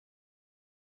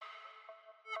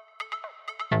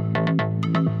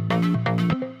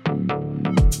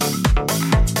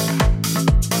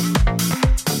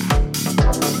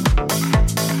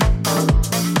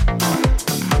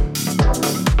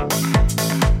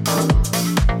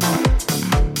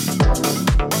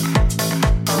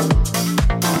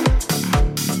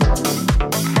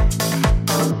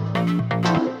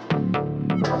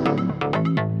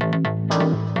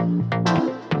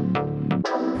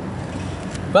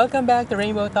Welcome back to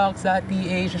Rainbow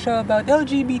Talks.ph, a show about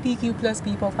LGBTQ plus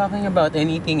people talking about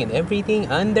anything and everything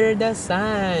under the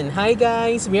sun. Hi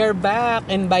guys, we are back,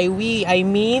 and by we, I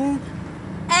mean...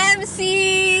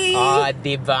 MC!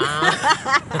 Diba?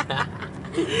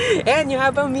 And you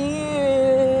have a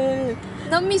meal!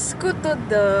 Na-miss ko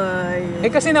today.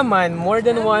 Kasi naman, more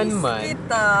than 1 Na-miss month.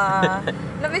 kita.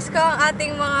 Na-miss ko ang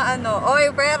ating mga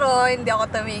pero hindi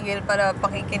ako tumigil para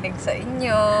pakikinig sa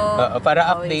inyo.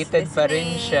 Para Always updated pa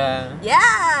rin listening. siya.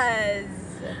 Yes!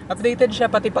 Updated siya,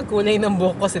 pati pagkulay ng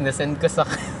buhok ko, sinasend ko sa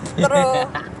True.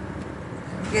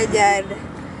 Ganyan.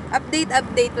 Update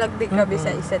lang din kami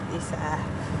sa isa't isa.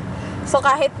 So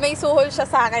kahit may suhol siya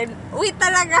sa akin, wait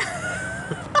talaga.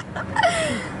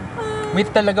 Wait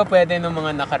talaga pwede ng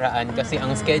mga nakaraan kasi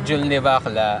ang schedule ni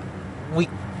Bakla,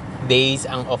 weekdays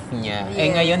ang off niya.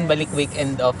 Yes. Ngayon balik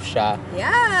weekend off siya.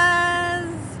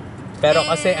 Yes! Pero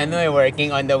kasi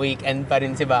working on the weekend pa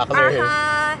rin si Bakla.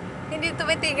 Aha! Hindi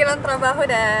tumitigil ang trabaho,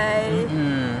 day.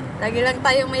 Lagi lang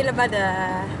tayong may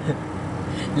labada.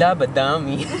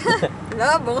 Labadami.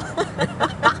 Labo.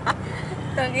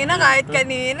 Tangina, kahit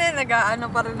kanina,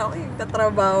 nag-aano pa rin ako,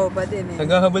 tatrabaho pa din eh.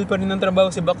 Naghahabol pa rin ng trabaho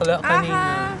si Bakla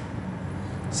kanina.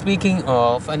 Speaking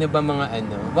of, ano ba mga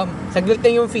saglit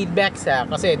lang yung feedback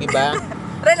kasi di ba?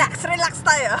 Relax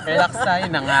tayo. Relax tayo,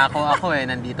 nangako ako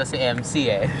nandito si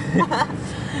MC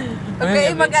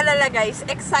Okay, mag-alala guys,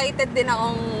 excited din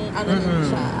akong din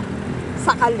siya.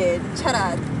 Sakalin,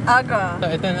 charat. Aga.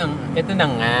 So, ito na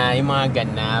nga, yung mga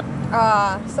ganap.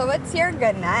 So what's your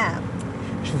ganap?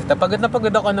 Shoot, pagod na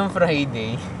pagod ako nung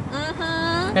Friday.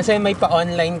 Kasi may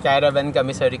pa-online caravan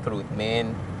kami sa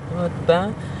recruitment. What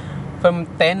ba? From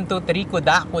 10 to 3,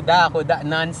 kuda,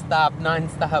 non-stop.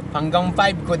 Hanggang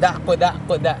 5, kuda,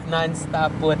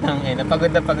 non-stop. Putang ina, pagod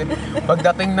na pagod.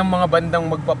 Pagdating ng mga bandang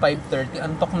magpa 5:30,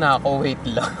 antok na ako, wait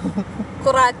lang.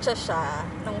 Kuratsa siya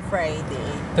nung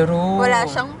Friday. True. Wala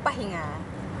siyang pahinga.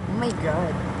 Oh my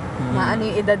God. Maano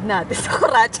yung edad natin sa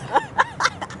kuratsa.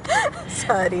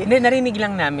 Sorry. Hindi, narinig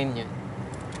lang namin yun.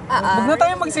 Huwag na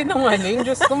tayo magsinungaling.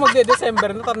 Diyos ko,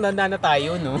 mag-December na, tanda na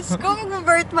tayo, no? Diyos ko,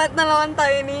 mag-birth month na naman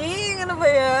tayo ni. Ano ba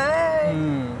yan?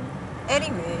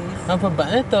 Anyways. Ano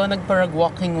ba? Ito,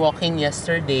 nagparag-walking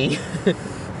yesterday.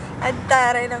 Ang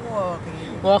taray ng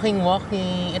walking.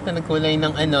 Walking. Ito, nagkulay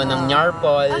ng ng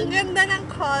Nyarpol. Ang ganda ng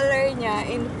color niya,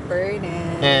 in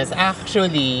fairness. Yes,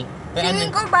 actually.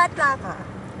 Feeling ko bata ka.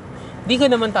 Di ko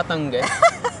naman tatanggal.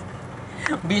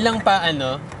 Bilang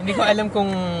hindi ko alam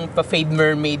kung pa-fade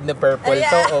mermaid na purple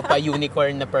to o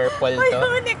pa-unicorn na purple to.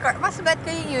 Unicorn. Mas bet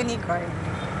ko yung unicorn.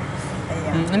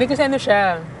 Ayan. Hindi kasi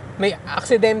siya. May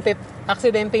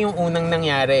aksidente yung unang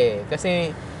nangyari.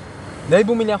 Kasi, dahil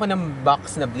bumili ako ng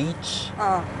box na bleach.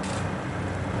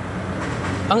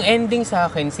 Ang ending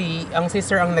sa akin, ang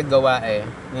sister ang naggawa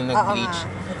nung nag-bleach.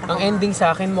 Ang ending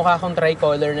sa akin, mukha akong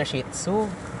tricolor na Shih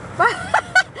Tzu.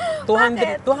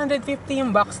 250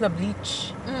 yung box na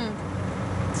bleach.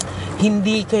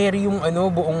 Hindi carry yung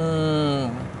buong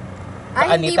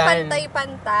kaanitan. Hindi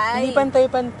pantay-pantay. Hindi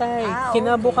pantay-pantay. Okay.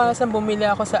 Kinabukasan bumili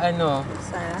ako sa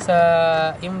sa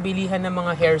yung bilihan ng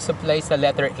mga hair supply sa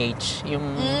letter H.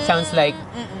 Yung sounds like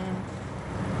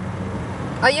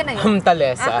yun na yun.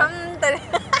 Talesa.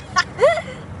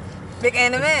 Big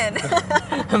enemy.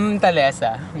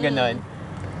 Talesa. Ganon.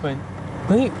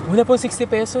 Uy, wala po 60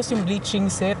 pesos yung bleaching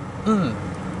set.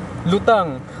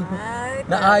 Lutang.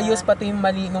 Naayos pati yung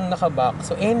mali nung nakabox.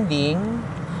 So ending,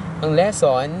 ang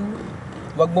lesson,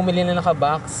 wag bumili na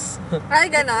nakabox.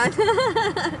 Ay, ganon.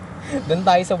 Doon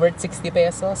tayo sa worth 60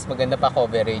 pesos. Maganda pa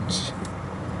coverage.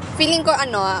 Feeling ko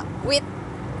with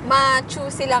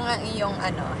ma-choosy lang ang iyong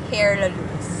hair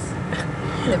loose.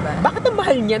 Diba? Bakit ang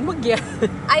mahal niyan? Wag yan.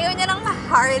 Ayaw niya ng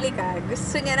Harley ka.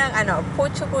 Gusto niya ng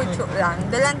pucho-pucho lang.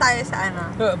 Doon tayo sa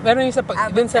Pero yung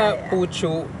dun sa kaya.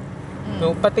 pucho,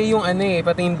 no, pati yung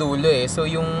pati yung dulo So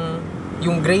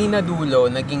yung gray na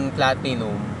dulo naging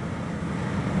platinum.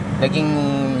 Naging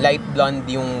light blonde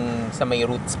yung sa may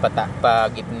roots pa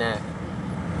gitna.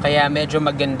 Kaya medyo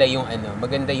maganda yung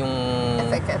maganda yung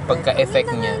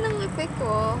pagka-effect niya. Ang ganda ng effect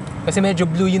ko. Kasi medyo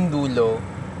blue yung dulo.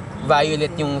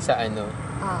 Violet yung sa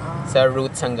sa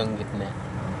roots hanggang gitna.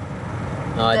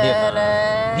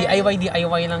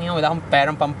 DIY lang yan. Wala akong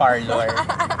perang pang-parlor.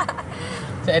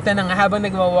 So, ito na nga. Habang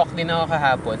nagwa-walk din ako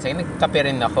kahapon, so, nagkape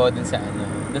rin ako dun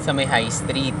sa may High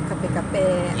Street.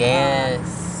 Kape-kape. Yes.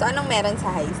 So, anong meron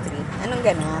sa High Street? Anong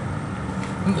ganap?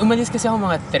 Umalis kasi ako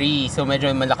mga 3. So,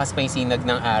 medyo malakas pa yung sinag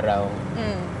ng araw.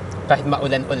 Kahit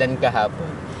maulan-ulan kahapon.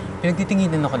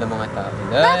 Pinagtitinginan ako ng mga tao.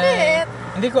 Bakit?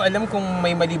 Hindi ko alam kung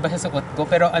may mali ba sa suot ko,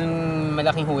 pero ang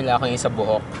malaking hula ko yung sa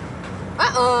buhok.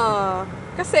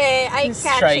 Kasi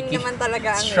eye-catching Striking. naman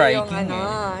talaga ang Striking,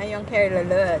 yung hair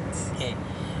luluts. Okay.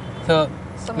 So,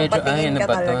 So, medyo, mapatingin ano ka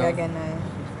ba to? talaga ganun.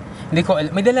 Hindi ko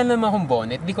alam. May dala naman akong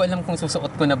bonnet. Hindi ko alam kung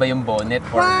susuot ko na ba yung bonnet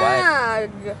or what. Wag!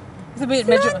 Sabi,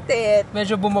 Flaunt it!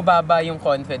 medyo bumababa yung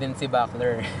confidence si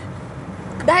Buckler.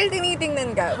 Dahil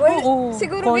tinitingnan ka. Well, Oo,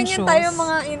 siguro ganyan tayo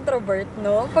mga introvert,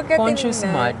 no? Pagka Conscious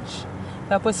tinignan. smudge.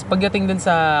 Tapos pagdating dun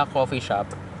sa coffee shop,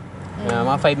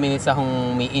 mga 5 minutes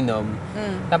akong may inom.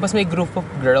 Tapos may group of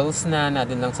girls na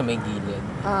nandun lang sa may gilid.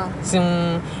 Tapos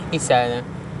yung isa,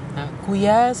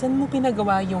 Kuya, saan mo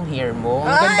pinagawa yung hair mo?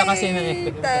 Ang ganda kasi ng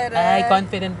effect. taray. Ay,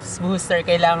 confidence booster.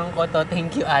 Kailangan ko to.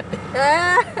 Thank you, ate.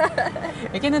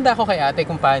 Kinanda ko kay ate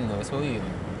kung paano. So, yun.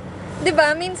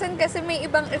 Diba, minsan kasi may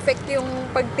ibang effect yung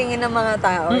pagtingin ng mga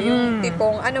tao. Yung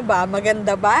tipong, ano ba,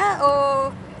 maganda ba? O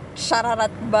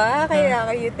shararat ba? Kaya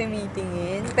kayo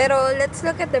tumitingin. Pero let's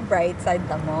look at the bright side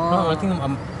mo. Oo, tingnan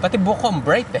mo. Pati buhok ko ang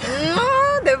bright eh.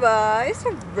 Diba? It's so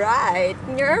bright.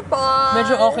 Your fault.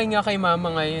 Medyo okay nga kay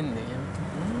mama ngayon eh.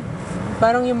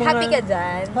 Parang yung mga... Happy ka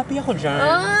dyan? Happy ako dyan.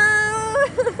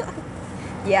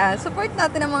 Yeah, support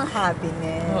natin ang mga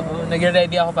happiness. Oo,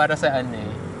 nag-ready ako para sa ano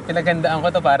eh. Pinaghandaan ko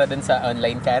to para dun sa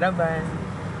online caravan.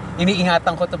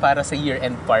 Iniingatan ko to para sa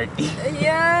year-end party.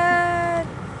 Ayan.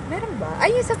 Meron ba?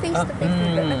 Ay, yung sa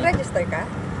face-to-face. Nag-register ka?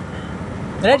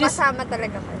 O kasama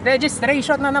talaga ka?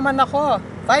 Registration na naman ako.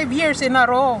 5 years in a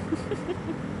row.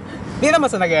 Hindi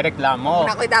naman sa nagreklamo.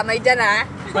 Naku, damay dyan ha.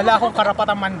 Wala akong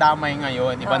karapatang mandamay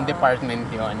ngayon. Ibang department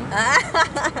yon.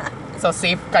 So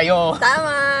safe kayo.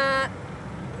 Tama.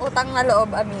 Utang na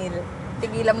loob, Amil.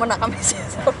 Tigilan mo na kami sa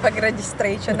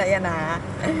pag-registration na yan ha.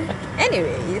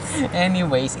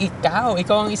 Anyways, ikaw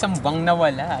ang isang buwang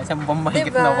nawala. Isang buwang mahigit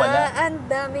diba? nawala. Ang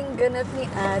daming ganap ni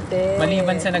ate.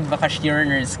 Maliban sa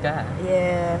nag-vacationers ka.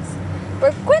 Yes.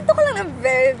 But, kwento ko lang ng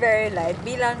very, very light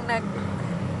bilang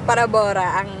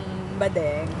nag-parabora ang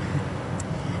badeng.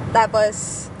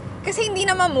 Tapos, kasi hindi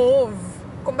na ma-move.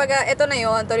 Kumbaga, eto na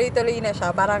yon, tuloy-tuloy na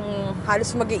siya. Parang halos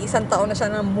mag-iisang taon na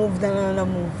siya na move.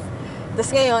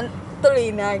 Tapos ngayon, tuloy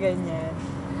na, ganyan.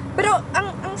 Pero,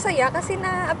 ang saya kasi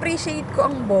na-appreciate ko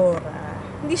ang Bora.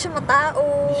 Hindi siya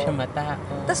matao.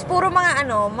 Tapos puro mga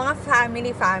mga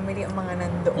family ang mga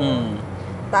nandoon.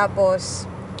 Tapos,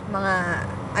 mga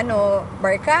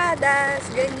barkadas,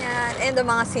 ganyan. And the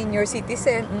mga senior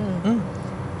citizen.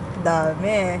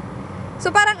 Dami.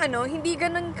 So parang hindi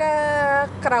ganun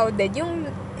ka-crowded. Yung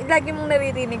lagi mong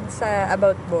naririnig sa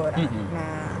about Bora.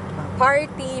 Na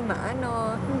party,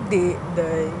 hindi.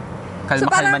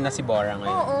 Kalma-kalma na si Bora ngayon.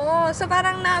 Oo. So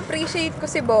parang na-appreciate ko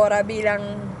si Bora bilang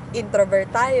introvert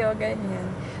tayo, ganyan.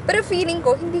 Pero feeling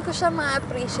ko, hindi ko siya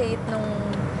ma-appreciate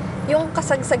yung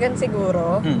kasagsagan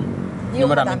siguro.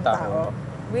 Yung maraming tao.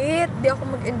 Wait, di ako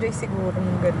mag-enjoy siguro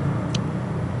ng ganun.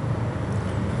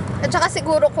 At saka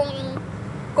siguro kung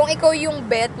ikaw yung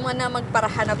bet mo na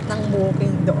magparahanap ng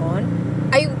booking doon,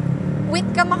 ay wait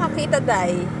ka makakita,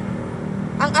 Day.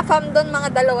 Ang AFAM doon,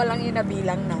 mga 2 lang yung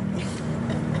nabilang natin.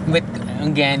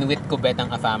 With Kubet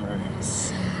ang AFAMers.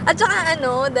 At saka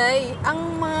Day,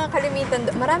 ang mga kalimitan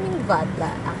doon, maraming vatla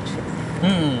actually.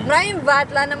 Maraming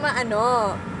vatla na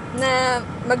na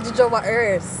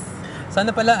magjojowa-ers. Sana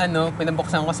pala,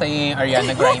 pinabuksan ko sa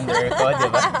Ariana Grindr ko, di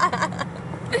ba?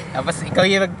 Tapos ikaw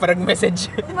yung nagparag-message.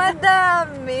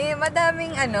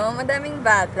 Madaming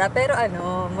batla, pero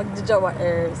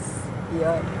magjojowa-ers.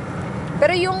 Yun.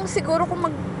 Pero yung siguro kung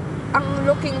ang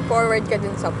looking forward ka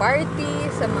dun sa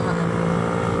party, sa mga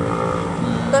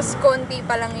tas konti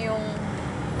pa lang yung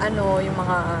yung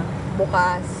mga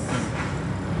bukas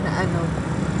na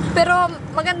Pero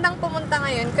magandang pumunta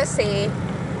ngayon kasi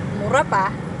mura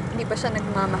pa, hindi pa siya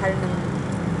nagmamahal ng...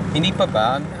 Hindi pa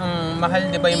ba? Ang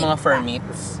mahal, di ba yung mga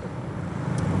permits?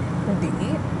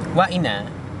 Hindi. Wain na?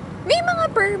 May mga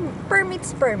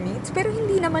permits, pero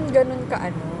hindi naman ganun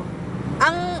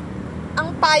Ang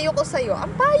payo ko sa'yo,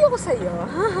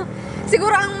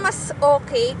 siguro ang mas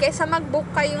okay kaysa mag-book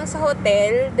kayo sa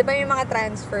hotel, di ba yung mga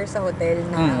transfer sa hotel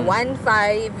na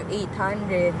 1,500,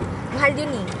 800, mahal yun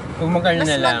eh. Kung magkano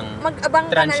na lang, mag-abang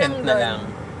ka na lang na doon. lang.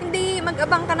 Hindi,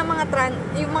 mag-abang ka ng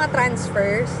yung mga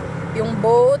transfers, yung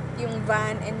boat, yung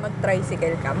van, and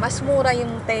mag-tricycle ka. Mas mura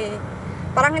yung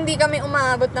parang hindi kami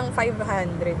umabot ng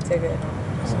 500 sa gano'n.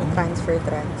 So, transfer.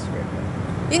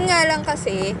 Yun nga lang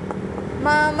kasi,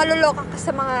 maluloka ka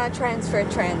sa mga transfer.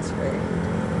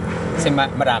 Kasi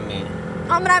marami.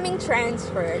 Maraming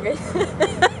transfer.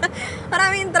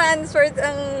 Maraming transfer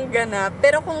ang ganap.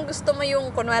 Pero kung gusto mo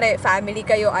yung, kunwari, family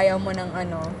kayo, ayaw mo ng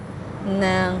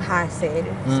ng hassle,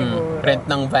 siguro. Rent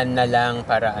ng van na lang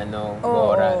para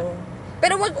Bora.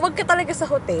 Pero wag ka talaga sa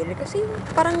hotel kasi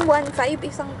parang 1.5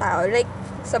 isang tao. Like,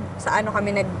 sa ano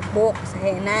kami nag-book sa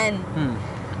Henan.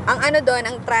 Ang ano doon,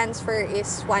 ang transfer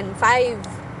is 1.5.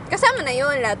 Kasama na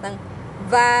yun, lahat ng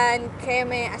van,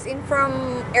 keme, as in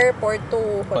from airport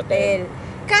to hotel.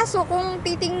 Kaso kung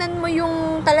titingnan mo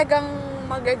yung talagang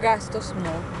magagastos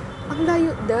mo, ang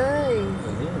layo, day.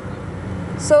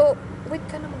 So, wait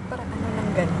ka na magparaan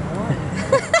ng gano'n.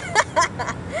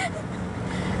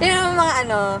 Yun ang mga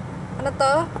ano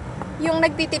to? Yung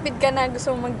nagtitipid ka na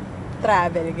gusto mong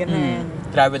mag-travel, gano'n.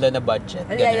 Travel on a budget.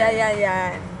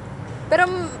 Yeah. Pero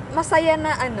masaya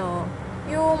na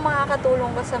yung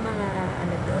makakatulong ka sa mga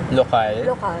doon.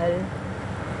 Lokal.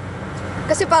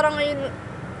 Kasi parang ngayon,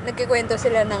 nagkikwento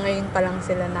sila na ngayon pa lang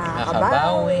sila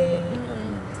nakakabawi.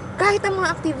 Kahit ang mga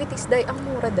activities, day, ang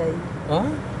mura, day. Oh?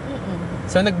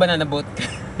 So, nag-banana boat ka?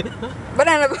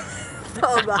 Banana boat?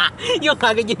 Oo ba? Yung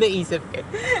kagad yung naisip ka.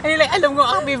 Ay, like, alam ko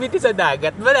activity sa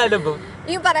dagat. Banana boat.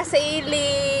 Yung para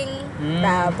sailing.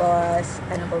 Tapos,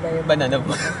 ano pa ba yung? Banana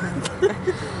boat.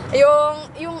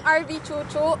 yung RV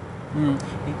chuchu.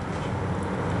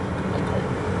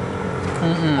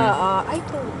 Oo. Ay,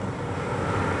 po.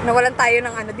 Nawalan tayo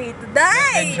ng dito.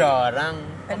 Day! Nagsorang.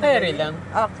 Okay lang.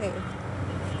 Okay.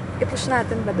 I-push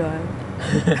natin ba doon?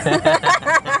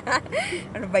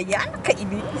 Ano ba yan?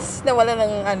 Kainis. Nawala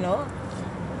ng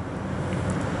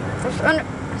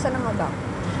Saan nga ba?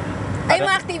 Ay,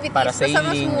 mga activities. Para basta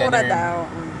mas sailing, mura ganun. daw.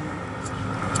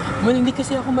 Well, hindi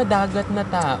kasi ako madagat na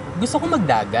tao. Gusto ko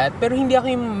magdagat, pero hindi ako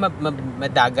yung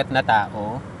madagat na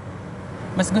tao.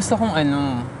 Mas gusto kong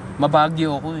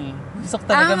mabagyo ako eh. Gusto ko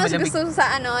talaga mas malamig. gusto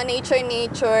sa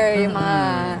nature, yung mga...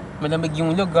 Malamig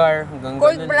yung lugar. Hanggang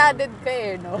Cold-blooded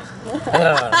ka no?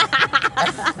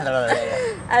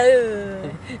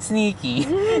 Sneaky.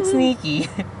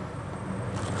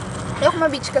 Ayoko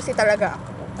ma-beach kasi talaga ako.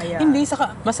 Kaya... Hindi,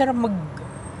 saka masarap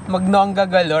mag-nongga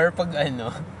galore pag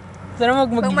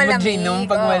Masarap mag-inom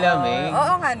pag malamig.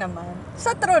 Oo nga naman.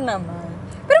 Sa true naman.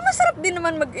 Pero masarap din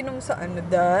naman mag-inom sa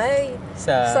day.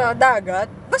 Sa dagat.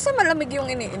 Basta malamig yung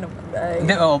iniinom mo, day.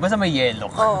 Hindi, basta may yelo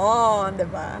ka. Oo,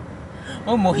 diba?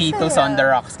 Mojitos on the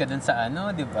rocks ka dun sa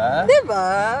diba? Diba?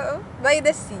 By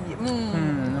the sea.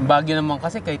 Bagyo naman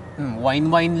kasi kahit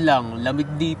wine lang, lamig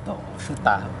dito.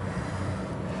 Shoota.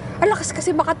 Alakas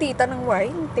kasi makatita ng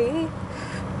wine, te.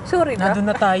 Sorry na. Nandun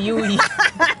na tayo eh.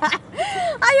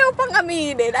 Ayaw pang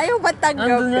aminin. Ayaw ba tanggapin?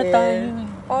 Nandun na tayo.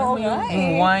 Oo nga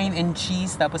yung wine and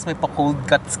cheese, tapos may pa-cold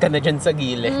cuts ka na dyan sa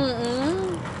gilid.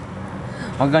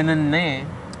 Ganun na eh.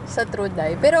 Sa true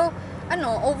day. Pero,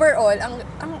 overall, ang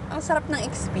sarap ng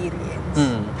experience.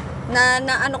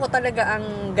 Na ko talaga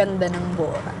ang ganda ng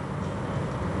Bora.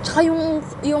 Tsaka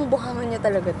yung buhangan niya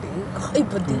talaga, te.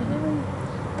 Kakaiba din.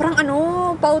 Parang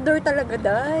powder talaga,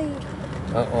 day.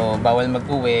 Oo, bawal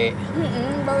mag-uwi.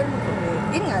 Bawal mag-uwi.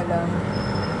 Yun nga lang.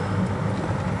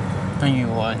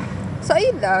 Ayun. So,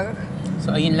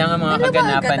 ayun lang. Ang mga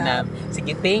kaganapan na.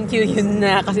 Sige, thank you. Yun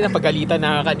na. Kasi napagalitan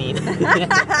na kanina.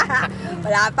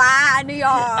 Wala pa. Ano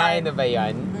yun? Ay, ano ba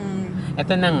yun?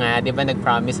 Ito na nga, di ba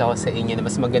nag-promise ako sa inyo na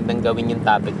mas magandang gawin yung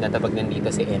topic na pag nandito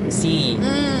si MC.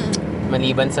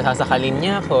 Maliban sa sasakalin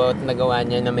niya ako at nagawa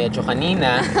niya na medyo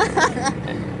kanina.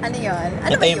 Ano yun?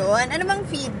 Ano ba yun? Ano bang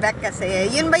feedback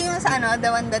kasi? Yun ba yung sa the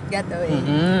one that got away?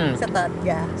 Sa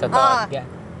Totga? Sa Totga.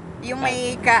 Yung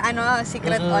may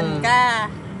secret on ka.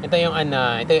 Ito yung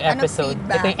ito yung episode.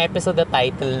 Ito yung episode na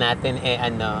title natin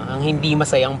ang hindi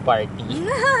masayang party.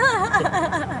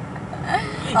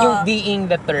 Yung being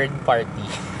the third party.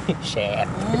 Share.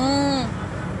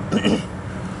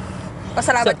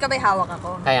 Pasalamat ka, may hawak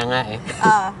ako. Kaya nga eh.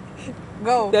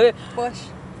 Go. Push.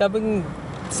 Sabi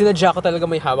sinadya ko talaga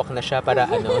may hawak na siya para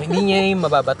hindi niya yung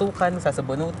mababatukan,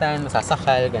 masasabunutan,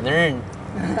 masasakal, ganun.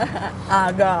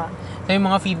 Aga. So yung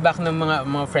mga feedback ng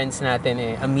mga friends natin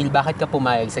Amil, bakit ka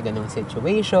pumayag sa ganung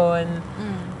situation?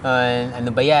 Ano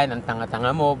ba yan? Ang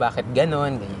tanga-tanga mo, bakit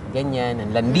ganon? Ganyan.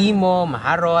 Ang landi mo,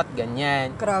 maharot,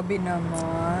 ganyan. Grabe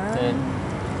naman.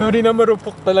 Sorry na,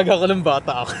 marupok talaga ako ng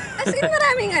bata ako. As in,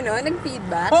 maraming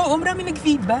nag-feedback? Oo, maraming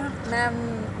nag-feedback. Na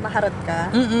maharot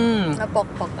ka?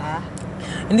 Napokpok ka?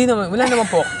 Hindi naman, wala naman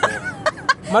pokpok.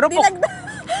 Marupok.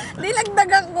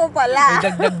 Dilagdagan ko pala. May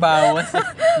dagdag bawas.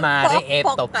 Mare,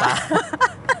 eto pa.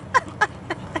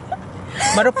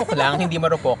 Marupok lang, hindi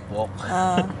marupokpok.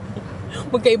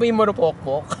 Magkaiba yung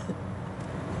marupokpok.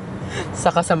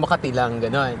 Saka sa Makati lang,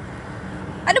 gano'n.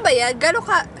 Ano ba yan?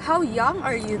 How young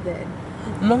are you then?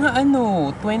 Mga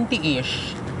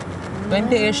 20-ish.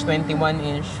 20-ish,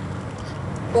 21-ish.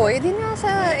 Di na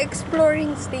sa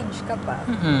exploring stage ka pa.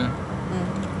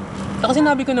 Saka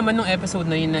sinabi ko naman nung episode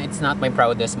na yun na it's not my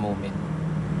proudest moment.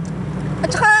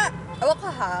 At saka, Awak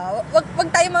ka ha. Wag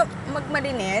tayo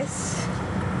magmalinis.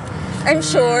 I'm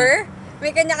sure. May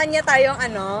kanya-kanya tayong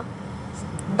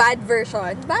bad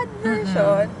version.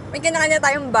 May kanya-kanya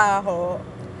tayong baho.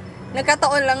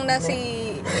 Nagkataon lang na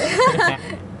si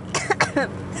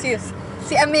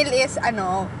Amil is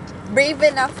brave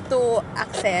enough to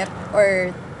accept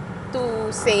or to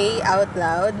say out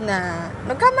loud na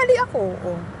nagkamali ako.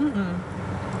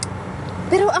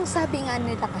 Pero ang sabi nga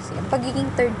nila kasi, ang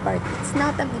pagiging third party, it's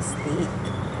not a mistake.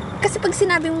 Kasi pag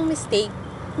sinabi mong mistake,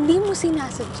 hindi mo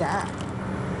sinasadya.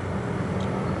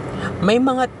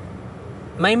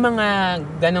 May mga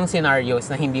ganong scenarios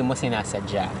na hindi mo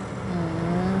sinasadya.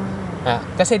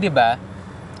 Kasi 'di ba,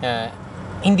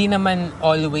 hindi naman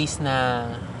always na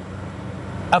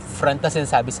upfront na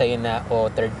sinasabi sa'yo na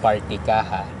third party ka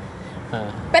ha.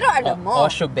 Pero alam mo.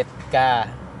 Shubit ka.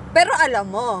 Pero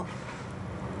alam mo.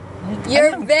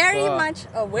 You're very much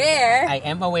aware. I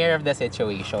am aware of the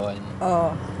situation.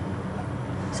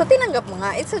 So tinanggap mo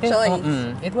nga, it's a choice.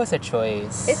 It was a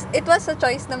choice. It was a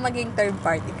choice na maging third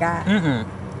party ka.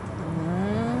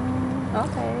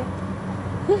 Okay.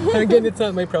 Again, it's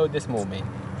not my proudest moment.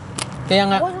 Kaya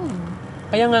nga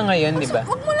ngayon, di ba?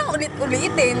 Huwag mo lang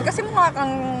ulit-ulitin kasi mukha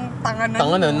kang tanga na.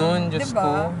 Tanga na nun, Diyos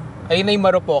ko. Ayun na yung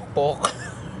marupok-pok.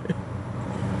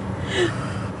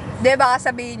 Di ba,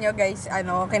 sabihin nyo guys,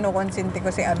 kinukonsinti ko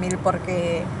si Amil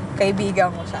porque kaibigan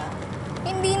ko siya.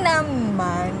 Hindi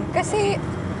naman. Kasi,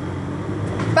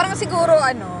 parang siguro,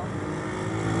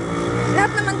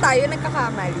 lahat naman tayo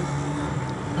nagkakamali.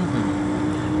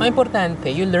 Ang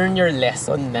importante, you learn your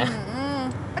lesson na.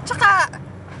 At saka,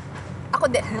 ako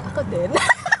din.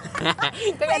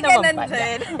 Kaya may naman ganun pala.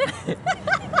 din.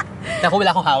 Naku, wala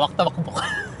akong hawak, tawakbok.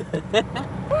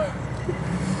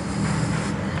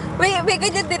 May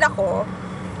ganyan din ako.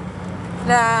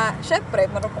 Na, syempre,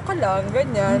 marupok ka lang,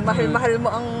 ganyan. Mahal-mahal mo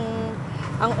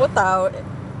ang utaw.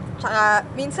 Tsaka,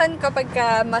 minsan kapag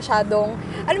ka masyadong,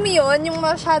 alam mo yun, yung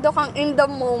masyado kang in the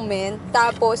moment,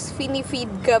 tapos finifeed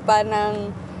ka pa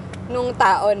nung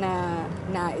tao na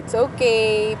it's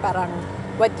okay, parang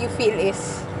what you feel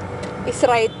is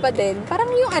right pa din. Parang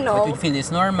yung What you feel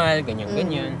is normal,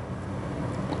 ganyan.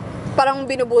 Parang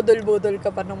binubudol-budol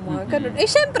ka pa ng mga ganun. Eh,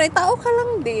 syempre, tao ka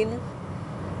lang din.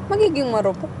 Magiging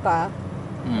marupok ka.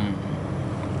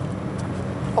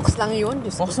 Ox lang yun,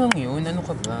 Diyos ko. Ox lang yun, ano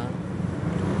ka ba?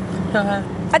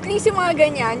 At least yung mga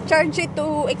ganyan, charge it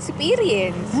to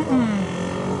experience.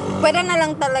 Pwede na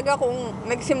lang talaga kung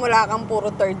nagsimula kang puro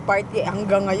third party,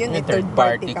 hanggang ngayon third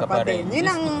party ka pa rin.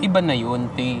 Yun ang... Iba na yun,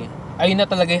 te. Ayun na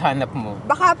talaga yung hanap mo.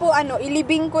 Baka po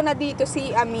ilibing ko na dito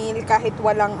si Amil kahit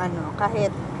walang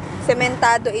kahit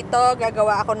sementado ito,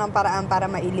 gagawa ako ng paraan para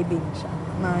mailibing siya.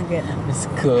 Mga ganun. Diyos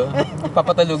ko.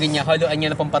 Papatulugin niya, haluan niya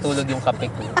na pampatulog yung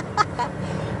kape ko.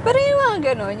 Pero yung mga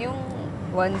ganun, yung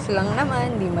once lang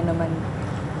naman, hindi mo naman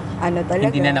talaga.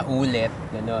 Hindi na naulit,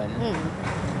 gano'n.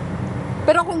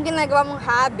 Pero kung ginagawa mong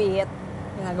habit,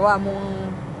 ginagawa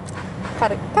mong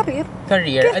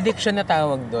Career, addiction na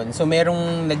tawag doon. So,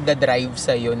 merong nagda-drive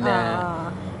sa'yo na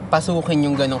pasukin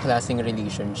yung ganong klaseng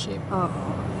relationship.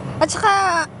 At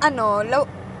saka,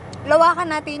 lawakan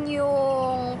natin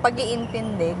yung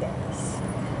pag-iintindi, guys.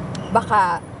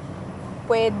 Baka,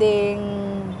 pwedeng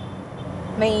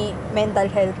may mental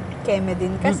health keme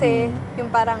din. Kasi,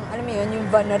 yung parang, alam mo yun, yung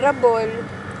vulnerable,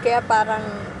 kaya parang,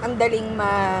 ang daling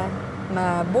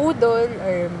mabudol,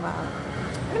 or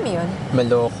alam mo yun?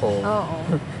 Maloko. Oo.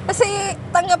 Kasi,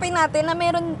 tanggapin natin na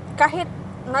meron, kahit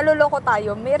naloloko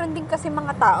tayo, meron din kasi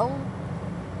mga taong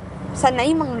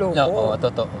sanay mangloko. Oo,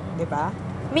 totoo. Diba?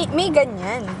 May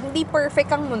ganyan. Hindi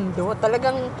perfect ang mundo.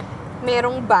 Talagang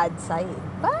merong bad side.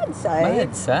 Bad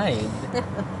side?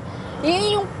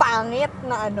 Yun yung pangit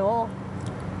na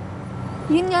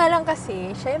Yun nga lang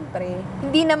kasi, syempre,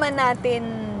 hindi naman natin,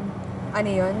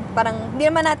 parang, hindi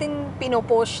naman natin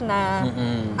pinupush na,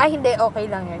 hindi, okay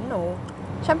lang yan. No.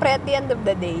 Syempre, at the end of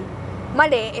the day,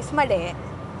 mali is mali.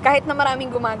 Kahit na maraming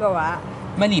gumagawa,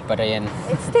 mali pa rin.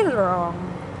 it's still wrong.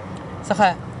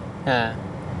 Saka,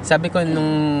 sabi ko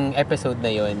nung episode na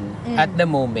yon, at the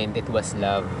moment, it was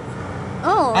love.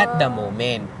 Oh. At the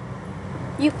moment.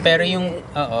 Pero yung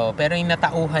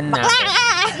natauhan na ako.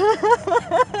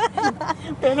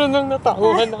 Pero nung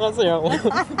natauhan na kasi ako,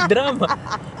 drama.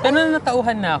 Pero nung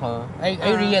natauhan na ako, I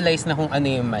realized na kung ano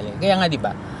yung mali. Kaya nga, di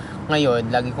ba, ngayon,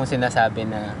 lagi kong sinasabi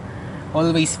na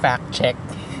always fact check.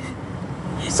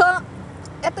 So,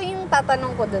 ito yung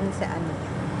tatanong ko dun sa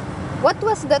what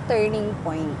was the turning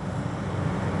point?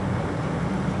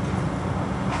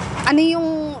 Ano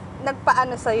yung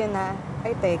nagpaano sa'yo na,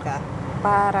 ay teka,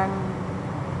 parang,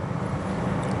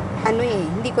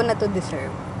 hindi ko na to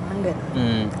deserve. Parang gano'n.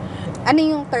 Mm. Ano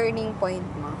yung turning point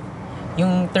mo?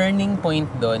 Yung turning point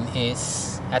doon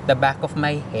is at the back of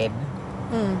my head,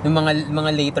 yung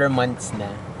mga later months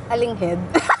na. Aling head?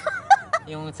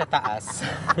 Yung sa taas.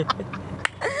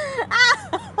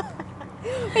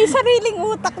 May sariling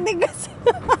utak din kasi.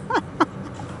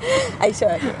 Ay,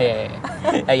 sorry.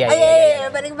 Ay.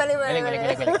 Balik. Balik.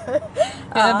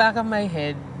 At the back of my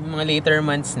head, mga later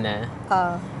months na,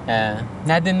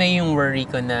 nandun na yung worry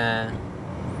ko na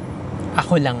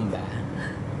ako lang ba?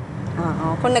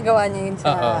 Oo. Kung nagawa niya yun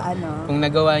sa Kung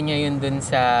nagawa niya yun dun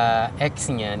sa ex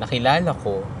niya, nakilala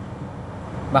ko,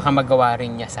 baka magawa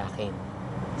rin niya sa akin.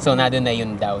 So, nandun na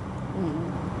yung doubt.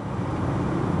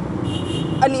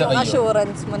 Ano So, yung ayun.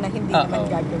 assurance mo na hindi naman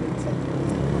gagawin sa'yo?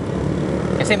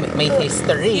 Kasi may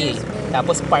history.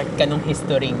 Tapos part ka nung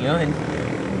history yun.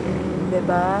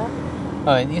 Diba?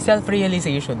 Yung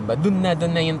self-realization ba? Dun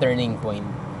na yung turning point.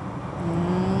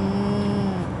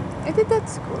 I think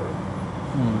that's cool.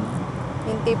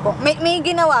 Yung tipo, may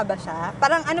ginawa ba siya?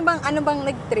 Parang ano bang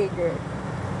nag-trigger?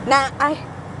 Na,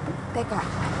 teka,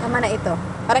 tama na ito.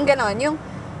 Parang ganon, yung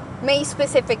may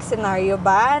specific scenario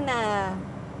ba na,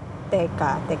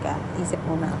 teka, isip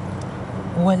muna ako.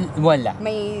 Wala.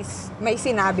 May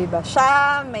sinabi ba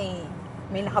siya? May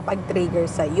nakapag-trigger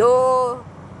sa'yo?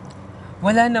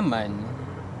 Wala naman.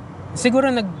 Siguro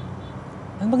ano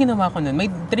ba ginawa ko nun? May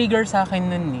trigger sa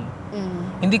akin nun eh.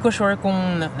 Hindi ko sure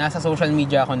kung nasa social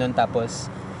media ako nun tapos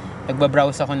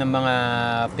nagbabrowse ako ng mga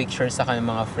pictures sa ng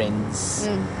mga friends.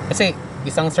 Kasi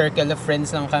isang circle of friends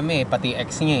lang kami, pati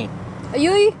ex niya eh.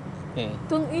 Ayoy! Eh.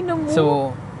 Tung ina mo.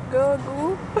 So,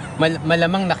 gago.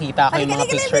 Malamang nakita ko yung mga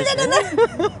pictures nila.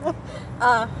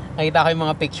 Nakita ko yung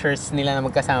mga pictures nila na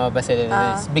magkasama ba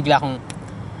sila. Bigla akong,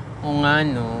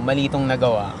 mali itong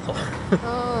nagawa ko.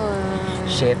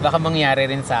 Shit, baka mangyari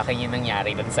rin sa akin yung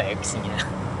nangyari dun sa ex niya.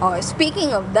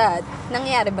 Speaking of that,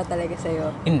 nangyari ba talaga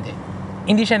sa'yo? Hindi.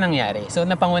 Hindi siya nangyari. So,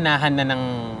 napangunahan na ng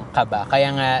kaba.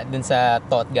 Kaya nga, dun sa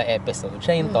Totga episode,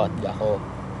 siya yung Totga ko.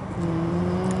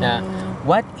 Na,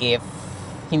 what if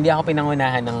hindi ako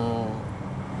pinangunahan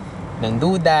ng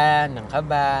duda, ng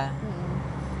kaba?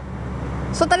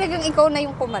 So, talagang ikaw na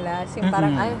yung kumalas. Yung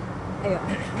parang,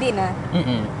 di na.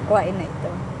 Kuhain na ito.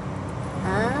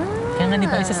 Kaya nga, di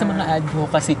ba, isa sa mga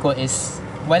advocacy ko is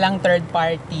walang third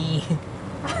party.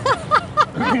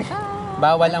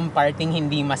 Bawal ang parting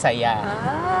hindi masaya.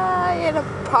 Yan ang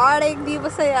parting hindi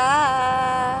masaya.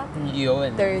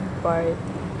 Yun. Third party.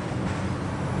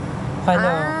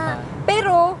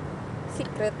 Pero,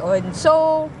 secret on.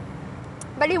 So,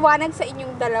 baliwanag sa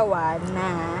inyong dalawa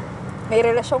na may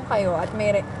relasyon kayo at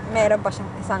meron pa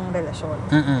siyang isang relasyon.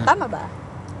 Tama ba?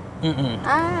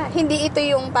 Hindi ito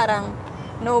yung parang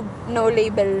no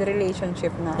label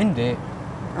relationship na. Hindi.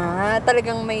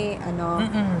 Talagang may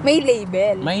may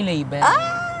label. May label.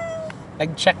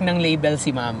 Nag-check ng label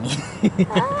si Mami.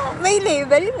 May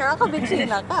label nga,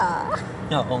 kabitsina ka.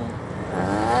 Oo.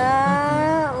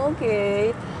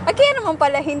 Okay. Kaya naman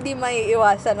pala hindi may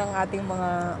iwasan ng ating mga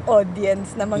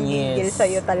audience na manggigil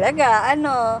sa'yo talaga.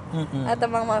 At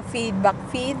ang mga feedback.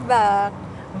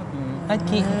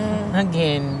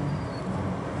 Again,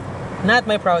 not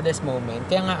my proudest moment.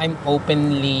 Kaya nga I'm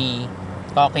openly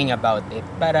talking about it.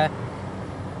 Para,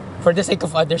 for the sake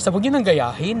of others, huwag yun ang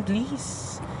gayahin,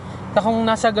 please. Kung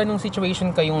nasa ganung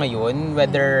situation kayo ngayon,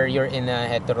 whether you're in a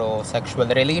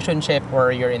heterosexual relationship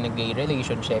or you're in a gay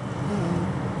relationship,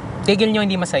 tigil nyo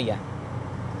hindi masaya.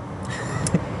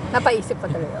 Napaisip pa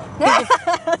talaga.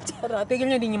 Charot. Tigil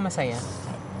nyo hindi nyo masaya.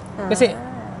 Kasi,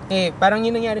 parang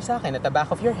yun nangyari sa akin. At the back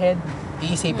of your head,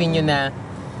 iisipin nyo na,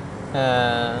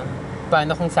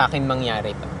 paano kung sa akin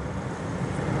mangyari to?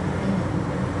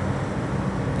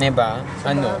 Diba?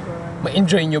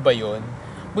 Ma-enjoy nyo ba yun?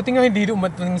 Buti nga hindi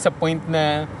umating sa point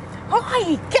na,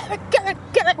 okay, get.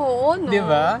 Oo, no?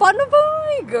 Diba? Paano ba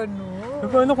may gano'n?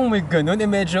 Paano kung may ganun?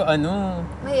 Medyo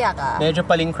Mahiya ka? medyo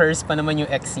paling curse pa naman yung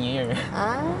ex niya.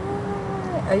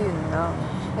 Ayun lang.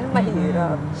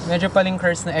 Mahirap. Medyo paling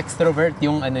curse na extrovert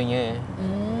yung niya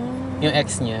yung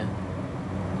ex niya.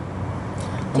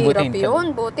 Hirap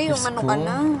yun. Buti yung ano ka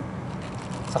na.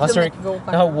 Saka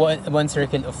one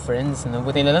circle of friends. No?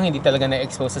 Buti na lang hindi talaga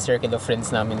na-expose sa circle of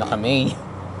friends namin na kami.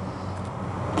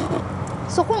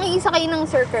 So kung iisa kayo ng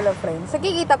circle of friends,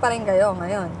 nagkikita pa rin kayo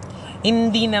ngayon?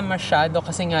 Hindi na masyado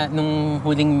kasi nga nung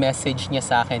huling message niya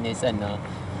sa akin is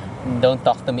don't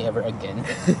talk to me ever again.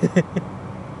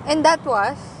 And that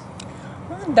was?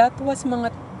 That was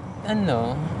mga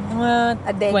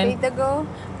a decade ago?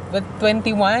 But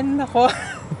 21 ako.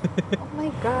 Oh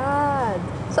my God.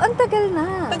 So ang tagal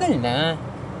na. Tagal na.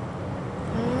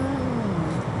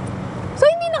 So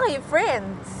hindi na kayo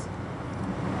friends?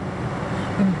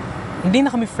 Hindi na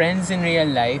kami friends in real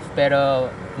life, pero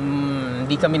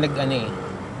hindi kami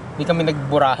hindi kami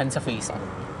nagburahan sa Facebook.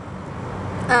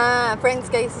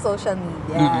 Friends kayo sa social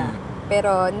media. Mm-mm.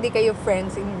 Pero hindi kayo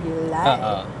friends in real life.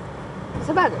 Oo.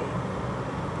 Sa bagay.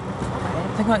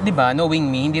 Saka, di ba, knowing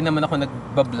me, hindi naman ako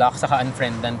nagbablock saka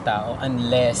unfriend ng tao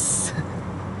unless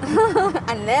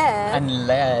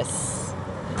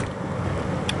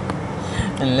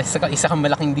saka isa kang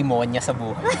malaking demonya sa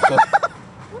buhay ko.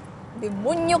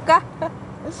 Demonyo ka.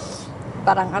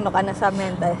 Parang ano ka na sa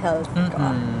mental health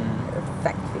ka.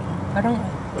 Perfecting. Parang,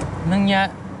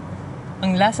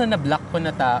 ang last na block ko na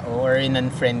tao or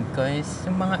in-unfriend ko is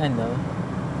yung mga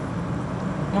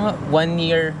mga 1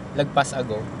 year lagpas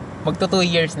ago. Magto 2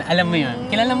 years na. Alam mo yun?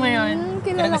 Kilala mo yun?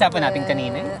 Kilala Pinag-usapan ko natin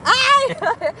kanina. Ay!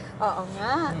 Oo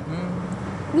nga.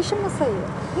 Hindi siya masaya.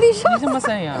 Hindi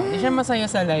siya masaya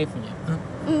sa life niya.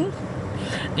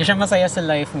 Hindi siya masaya sa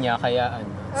life niya, kaya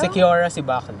secure si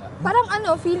bakla. Parang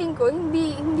feeling ko,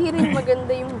 hindi rin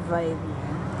maganda yung vibe niya.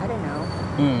 I don't know.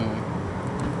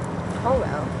 Oh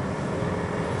well.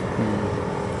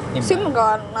 Diba? Kasi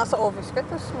nasa office ka,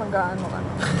 tapos mag-ano ka.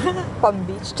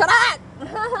 Pang-beach. Charat!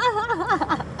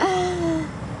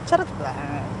 Charat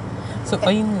lang. So,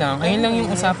 ayun lang. Ayun lang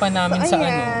yung usapan namin So, sa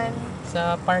ayan.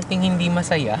 sa parting hindi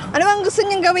masaya. Ano bang gusto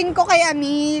niyang gawin ko kay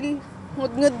Amil?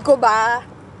 Ngud-ngud ko ba?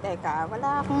 Teka,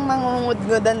 wala akong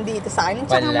mangungud-ngudan dito sa akin.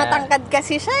 Tsaka Wala. matangkad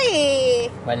kasi siya eh.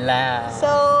 Wala. So,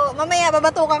 mamaya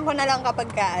babatukan ko na lang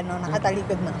kapag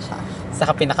nakatalikod na siya.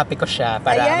 Saka pinakapi ko siya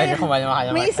para medyo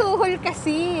kumalma. May suhol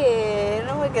kasi eh.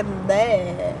 Ano maganda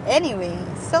eh. Anyway,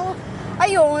 so,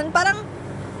 ayun, parang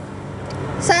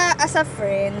as a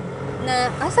friend,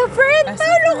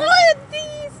 Paulo ko,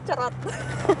 please! Charot.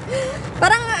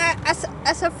 Parang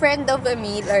as a friend of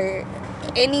Emil or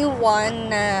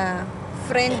anyone na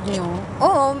friend nyo,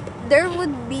 there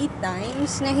would be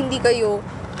times na hindi kayo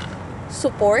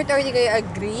support or hindi kayo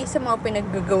agree sa mga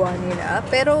pinaggagawa nila.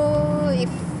 Pero if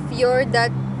you're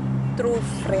that true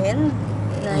friend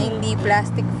na hindi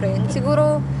plastic friend,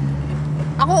 siguro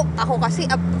ako kasi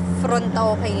upfront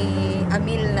ako kay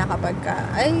Amil na kapag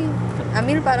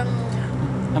Amil parang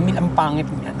Amil, ang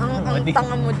pangit niya. ang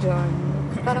tanga mo dyan.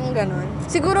 Parang ganon.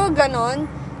 Siguro ganon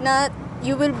na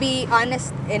you will be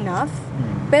honest enough.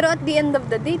 Pero at the end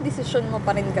of the day, decision mo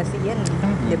pa rin kasi yan.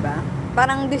 Diba?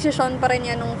 Parang decision pa rin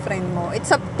yan ng friend mo. It's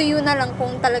up to you na lang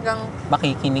kung talagang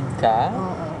makikinig ka.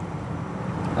 Oo.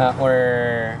 Or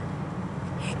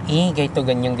ganito,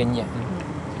 ganyan.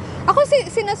 Ako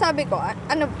sinasabi ko,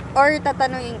 or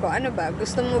tatanungin ko, ano ba?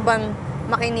 Gusto mo bang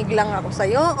makinig lang ako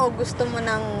sa'yo? O gusto mo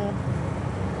ng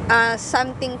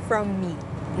something from me?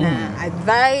 Na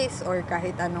advice or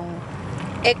kahit anong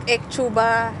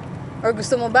ek-ek-chuba? Or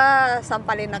gusto mo ba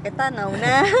sampalin na kita now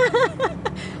na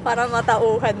para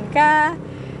matauhan ka?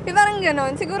 Parang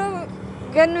ganon. Siguro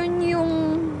ganon yung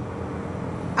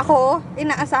ako,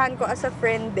 inaasahan ko as a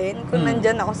friend din kung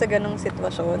nandyan ako sa ganong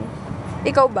sitwasyon.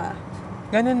 Ikaw ba?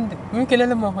 Ganon.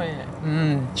 Kilala mo ako eh.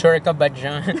 Sure ka ba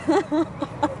dyan?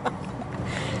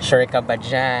 Sure ka ba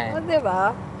dyan? O,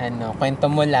 diba? Kwento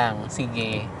mo lang.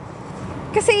 Sige.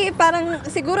 Kasi parang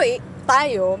siguro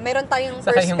meron tayong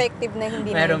perspective na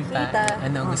hindi nakikita.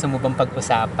 Gusto mo bang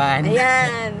pag-usapan?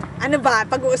 Ayan. Ano ba?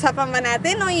 Pag-uusapan ba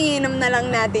natin o iinom na lang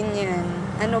natin yan?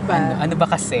 Ano ba? Ano ba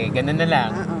kasi? Ganun na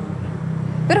lang.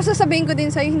 Pero sasabihin ko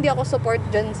din sa'yo, hindi ako support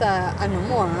dyan sa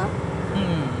mo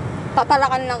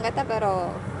Tatalakan lang kita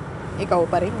pero ikaw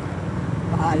pa rin.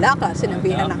 Bahala ka,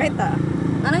 sinabihan na kita.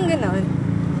 Anong ganon?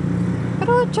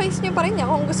 Pero choice niya pa rin niya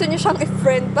kung gusto niya siyang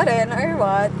i-friend pa rin or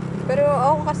what. Pero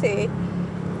ako kasi,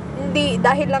 hindi,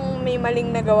 dahil lang may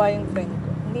maling nagawa yung friend ko,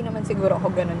 hindi naman siguro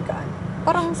ako ganun ka.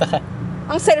 Parang,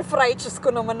 ang self-righteous ko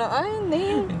naman na,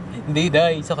 hindi. Hindi,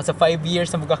 dahil. So, sa 5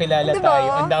 years na magkakilala tayo,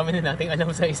 ang dami na nating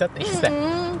alam sa isa't isa.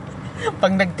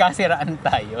 Pag nagkasiraan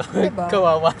tayo,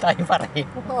 kawawa tayo pareho.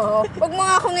 Oo. Huwag mo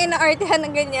nga akong inaartihan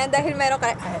ng ganyan dahil meron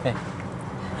ka,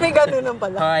 may ganun lang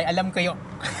pala. Hoy, alam ko yung...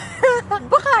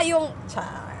 Baka yung,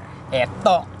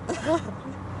 eto.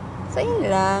 So, yun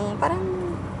lang. Parang,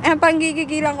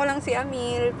 panggigigilan ko lang si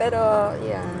Amil, pero,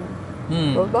 yan.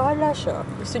 Bahala siya.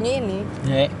 Gusto niya yun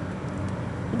eh.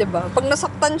 Diba? Pag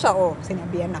nasaktan siya,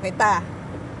 sinabihan na kita.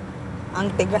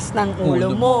 Ang tigas ng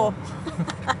ulo mo.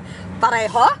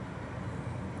 Pareho?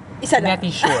 Isa lang. Not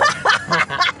sure.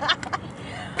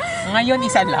 Ngayon,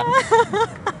 isa lang.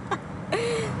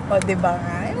 Diba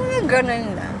nga? Ganun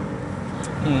lang.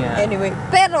 Yeah. Anyway,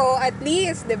 pero at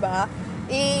least, diba,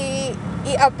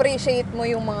 i-appreciate mo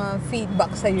yung mga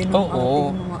feedback sa'yo ng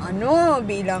ating mga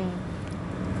bilang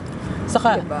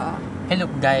saka, diba? Hello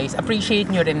guys, appreciate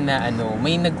nyo rin na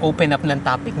may nag-open up ng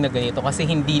topic na ganito kasi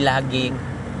hindi laging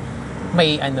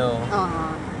may Oo.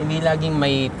 hindi laging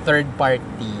may third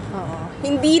party. Oo.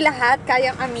 Hindi lahat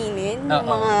kayang aminin yung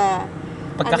Oo. mga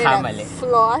Pagkakamali.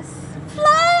 Flaws.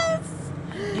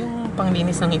 Yung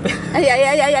panglinis ng ngipin. Ay.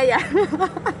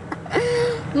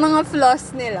 Mga flaws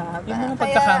nila. Yung mga Kaya,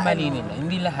 pagkakamali nila.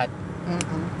 Hindi lahat.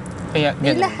 Mm-mm. Kaya Hindi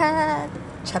ganun. lahat.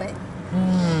 Charet.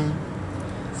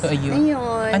 So, ayun.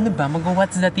 Ayun. Ano ba?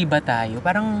 Mag-what's the tea ba tayo?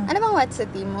 Parang, Ano bang what's the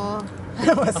tea mo?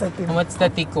 what's the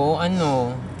tea ko?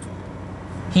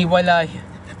 Hiwalay.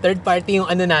 Third party yung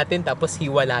natin, tapos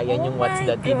hiwalayan yung what's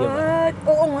the tea, di ba?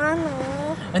 Oo nga, no.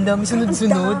 Ang dami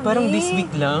sunod-sunod. Ang dami. Parang this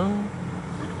week lang.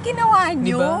 Ginawa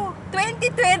nyo? Diba?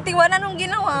 2021, anong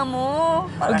ginawa mo?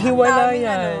 Parang Paghiwalayan.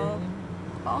 ang daming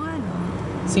Oo nga, no.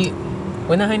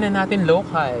 Unahin na natin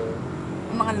local.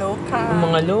 Yung mga local. Yung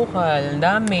mga local, ang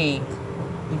dami.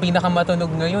 Yung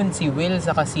pinakamatunog ngayon, si Will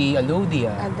saka si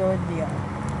Alodia. Adodia.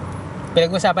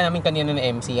 Pinag-usapan namin kanina ng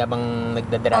MC habang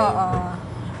nagdadrive. Oo.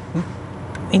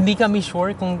 Hindi kami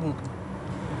sure kung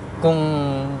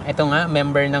eto nga,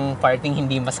 member ng parting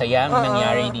hindi masaya ang Oo.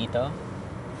 nangyari dito.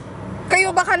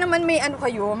 Kayo baka naman may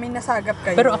may nasagap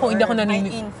kayo. Pero ako hindi or ako may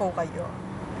info kayo.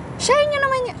 Share nyo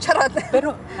naman yan. Charot.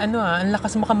 Pero ang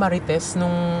lakas makamarites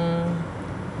nung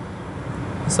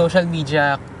social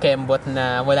media kembot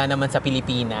na wala naman sa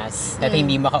Pilipinas at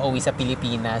hindi makauwi sa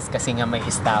Pilipinas kasi nga may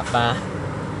estafa.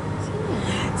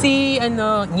 Si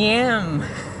Nyem.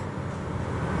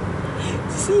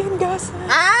 Si Ian Gasa.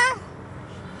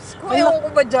 Ewan ko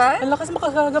ba dyan? Ang lakas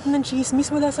makakagap ng chismis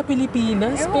wala sa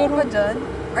Pilipinas. Ewan Pero, ko ba dyan?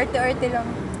 Arte-arte lang.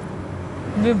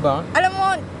 di ba? Alam mo,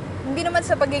 hindi naman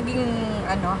sa pagiging,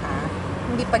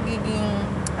 hindi pagiging,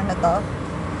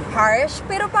 harsh,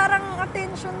 pero parang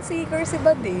attention seeker si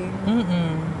Bading.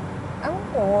 Ewan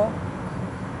ko.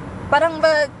 Parang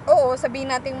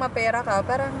sabihin nating mapera ka,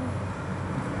 parang,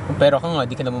 Pero ka nga,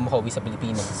 di ka naman makauwi sa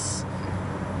Pilipinas.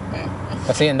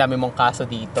 Kasi ang dami mong kaso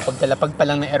dito. Pagkalapag pa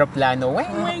lang ng eroplano, weng.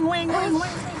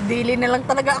 dili na lang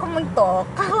talaga ako mag-talk.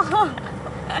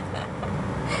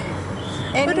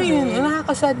 Pero yun,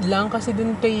 nakakasad lang kasi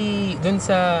dun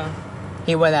sa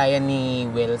hiwalayan ni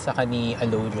Will saka ni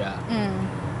Alodia.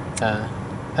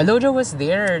 Alodia was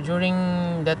there during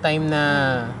that time na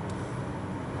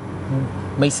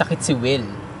may sakit si Will.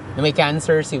 Na may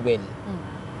cancer si Will.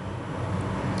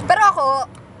 Pero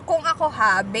kung ako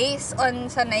based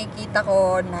on sa nakikita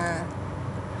ko na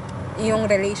yung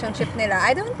relationship nila,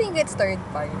 I don't think it's third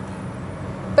party.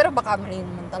 Pero baka mali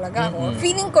naman talaga ako.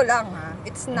 Feeling ko lang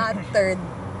it's not third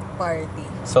party.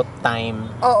 So, time.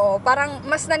 Oo, parang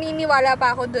mas naniniwala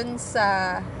pa ako dun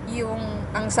sa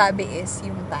ang sabi is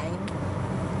yung time.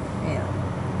 Ayun.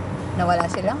 Nawala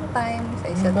silang time sa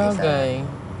isa't isa. Bagay.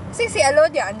 Kasi si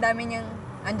Alodia, ang dami niyang,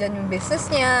 andyan yung business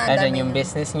niya. Nandiyan yung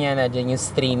business niya, nandiyan yung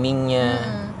streaming niya.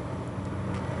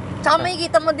 Tsaka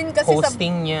makikita mo din kasi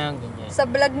hosting niya, ganyan. sa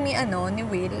vlog ni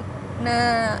Will, na,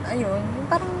 ayun, yung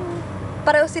parang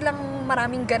pareho silang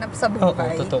maraming ganap sa Oo,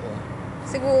 buhay. totoo.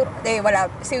 Siguro,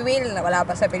 si Will, wala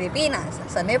pa sa Pilipinas,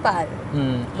 sa Nepal.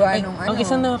 Ang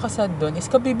isang nakakasad doon is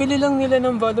kabibili lang nila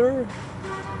ng Valor.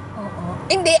 Oo.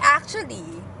 Hindi, actually,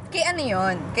 kay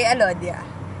kay Alodia.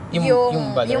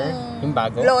 Yung Valor? Yung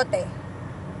bago? Lote.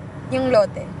 Yung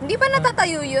lote. Hindi pa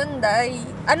natatayo yun, dahil,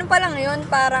 pa lang yun,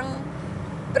 parang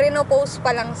pre-propose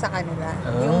pa lang sa kanila,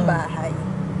 yung bahay.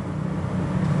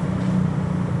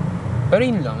 Pero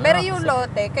yun lang. Pero yung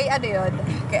lote, kay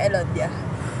kay Alodia.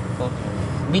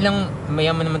 Bilang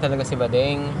mayaman naman talaga si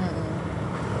Badeng.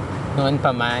 Noon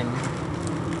pa man.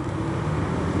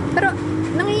 Pero,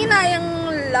 nanginayang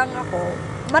lang ako.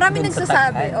 Marami Dun sa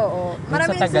nagsasabi, tagal.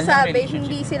 Marami Dun sa tagal ng nagsasabi, relationship.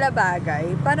 hindi sila bagay.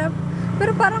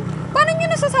 Pero parang, paano nyo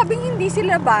nasasabing hindi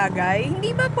sila bagay?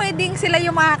 Hindi ba pwedeng sila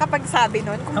yung makakapagsabi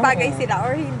nun kung bagay Oo. sila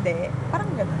or hindi?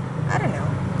 Parang gano'n. I don't know.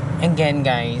 Again,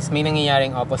 guys, may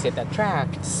nangyayaring opposite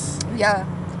attracts. Yeah.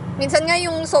 Minsan nga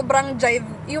yung sobrang jive,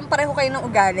 yung pareho kayo ng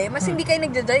ugali, mas hindi kayo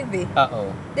nagja-jive eh. Oo.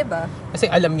 'Di ba? Kasi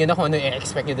alam nyo na kung ano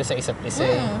i-expect nyo doon sa isa't isa.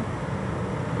 Eh.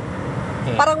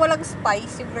 Parang walang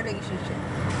spice yung relationship.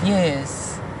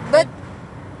 Yes. But,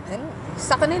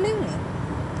 sa kanila yun eh.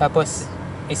 Tapos,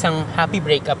 isang happy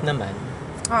breakup naman.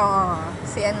 Oo.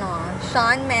 Si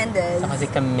Shawn Mendes. Saka si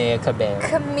Camila Cabello.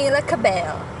 Camila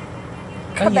Cabello.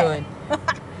 Ayun.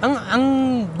 ang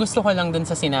gusto ko lang dun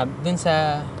sa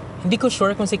hindi ko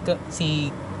sure kung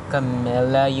si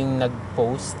Camila yung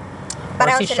nag-post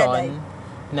Pareho or si sila, Sean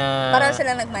na Pareho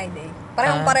sila nag-My Day.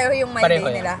 Pareho yung My pareho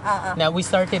Day nila. Na we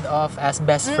started off as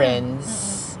best friends.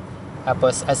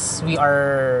 Tapos as we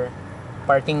are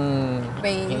parting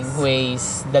in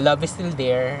ways, the love is still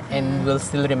there and we'll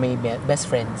still remain best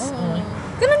friends.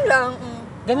 Ganun lang.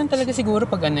 Ganun talaga siguro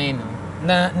pag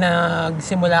na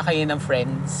nagsimula kayo ng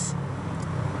friends.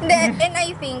 Hindi, and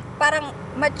I think, parang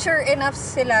mature enough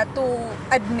sila to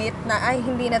admit na, ay,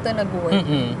 hindi na to nag-work.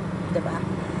 Diba?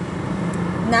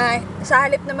 Na sa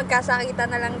halip na magkasakita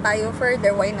na lang tayo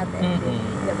further, why not end it?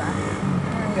 Diba?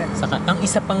 Saka, ang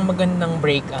isa pang magandang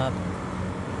breakup.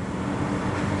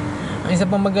 Ang isa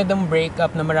pang magandang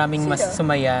breakup na maraming mas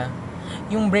sumaya,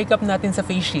 yung breakup natin sa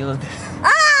face shield.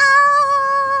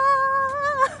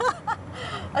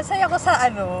 Asaya ko sa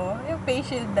yung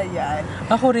face shield na yan.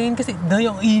 Ako rin kasi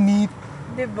dayang init.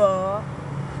 Diba?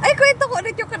 Ay, kwento ko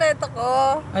ulit yung kwento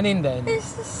ko. Ano yun Dan?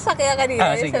 Sakya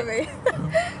kanina. Sige. Sabi.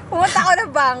 Pumunta ako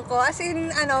ng bangko. As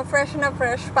in, fresh na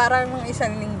fresh. Parang mga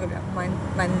isang linggo lang.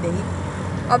 Monday.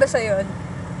 O, basta yun.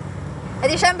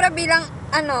 E di, syempre bilang,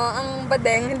 ang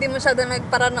badeng, hindi masyado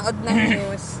nagparanood ng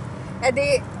news. E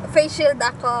di, face shield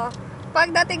ako.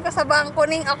 Pagdating ko sa bangko,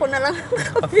 ako na lang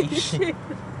naka-face shield.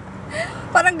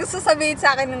 Parang gusto sabihin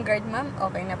sa akin ng guard, ma'am,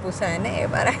 okay na po sana eh.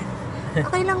 Parang,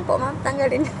 okay lang po, ma'am,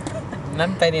 tanggalin.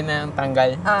 Ma'am, pwede na ang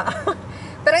tanggal.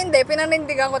 Pero hindi,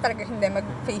 pinanindigan ko talaga, hindi,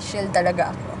 mag-face shield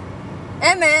talaga ako.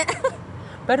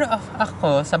 Pero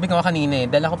ako, sabi ko kanina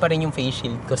dala ko pa rin yung face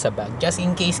shield ko sa bag. Just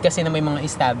in case kasi na may mga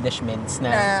establishments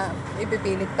na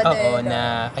ipipilit pa din. Oo,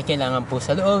 na ay kailangan po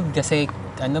sa loob. Kasi,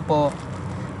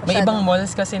 may ibang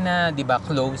malls kasi na, di ba,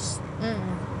 closed.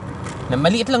 Na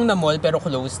maliit lang na mall pero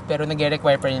closed, pero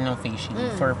nag-require pa rin ng face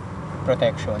shield for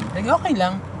protection. Okay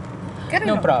lang.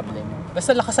 No problem.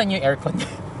 Basta lakasan yung aircon.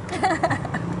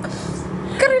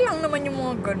 Kari lang naman yung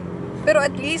mga ganun. Pero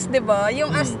at least, di ba,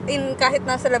 yung as in kahit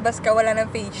nasa labas ka, wala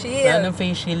ng face shield. Wala ng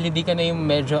face shield, hindi ka na yung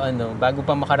medyo bago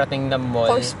pa makarating ng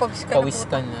mall. Pawis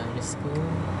ka na. Diyos ko.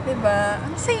 Di ba?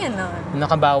 Ang saya na.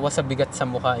 Nakabawas sa bigat sa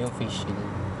mukha yung face shield.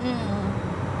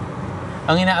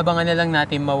 Ang inaabangan na lang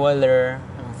natin mawaler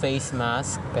face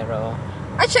mask, pero...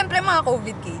 At syempre mga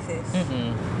COVID cases.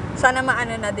 Sana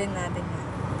maano na din natin yan.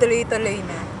 Tuloy-tuloy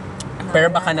na. Pero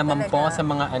baka naman po sa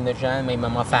mga dyan, may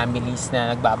mga families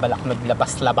na nagbabalak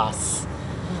maglabas-labas.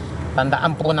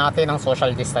 Tandaan po natin ang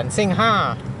social distancing,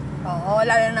 ha? Oo,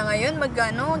 lalo na ngayon,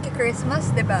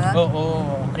 mag-Christmas, di ba?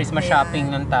 Oo, Christmas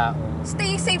shopping ng tao.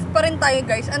 Stay safe pa rin tayo,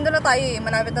 guys. Ando na tayo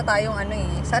malapit na tayong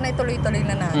Sana ituloy-tuloy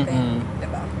na natin. Di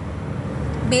ba?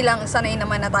 Bilang sanay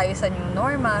naman na tayo sa new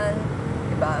normal,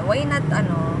 'di ba? Why not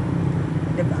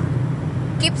 'di ba?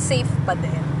 Keep safe pa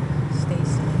din. Stay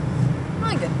safe.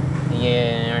 Mga ganun.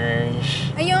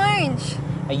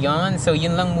 Ayun, so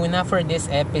yun lang muna for this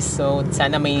episode.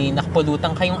 Sana may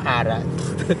nakapulutan kayong aral.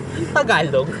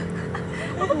 Tagalog.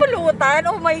 Nakapulutan?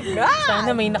 Oh my God!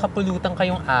 Sana may nakapulutan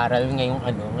kayong aral ngayong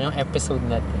episode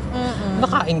natin.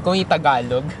 Nakain ko yung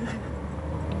Tagalog.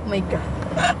 Oh my God.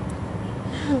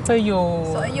 So,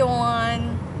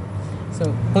 ayun.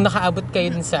 So, kung nakaabot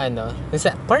kayo dun sa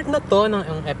sa part na to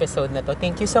ng episode na to,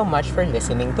 thank you so much for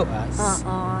listening to us.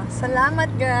 Salamat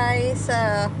guys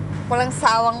sa walang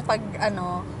sawang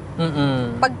pagtutok.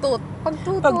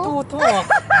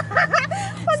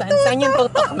 Saan yung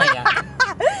tutok na yan?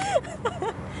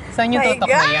 Saan yung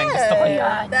tutok na yan? Gusto ko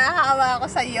yan. Nahawa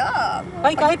ako sa'yo.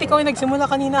 Ay, kahit ikaw yung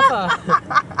nagsimula kanina pa.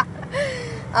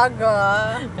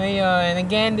 Ayun.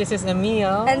 Again, this is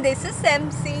Emil. And this is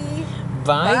MC.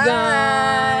 Bye,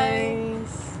 guys!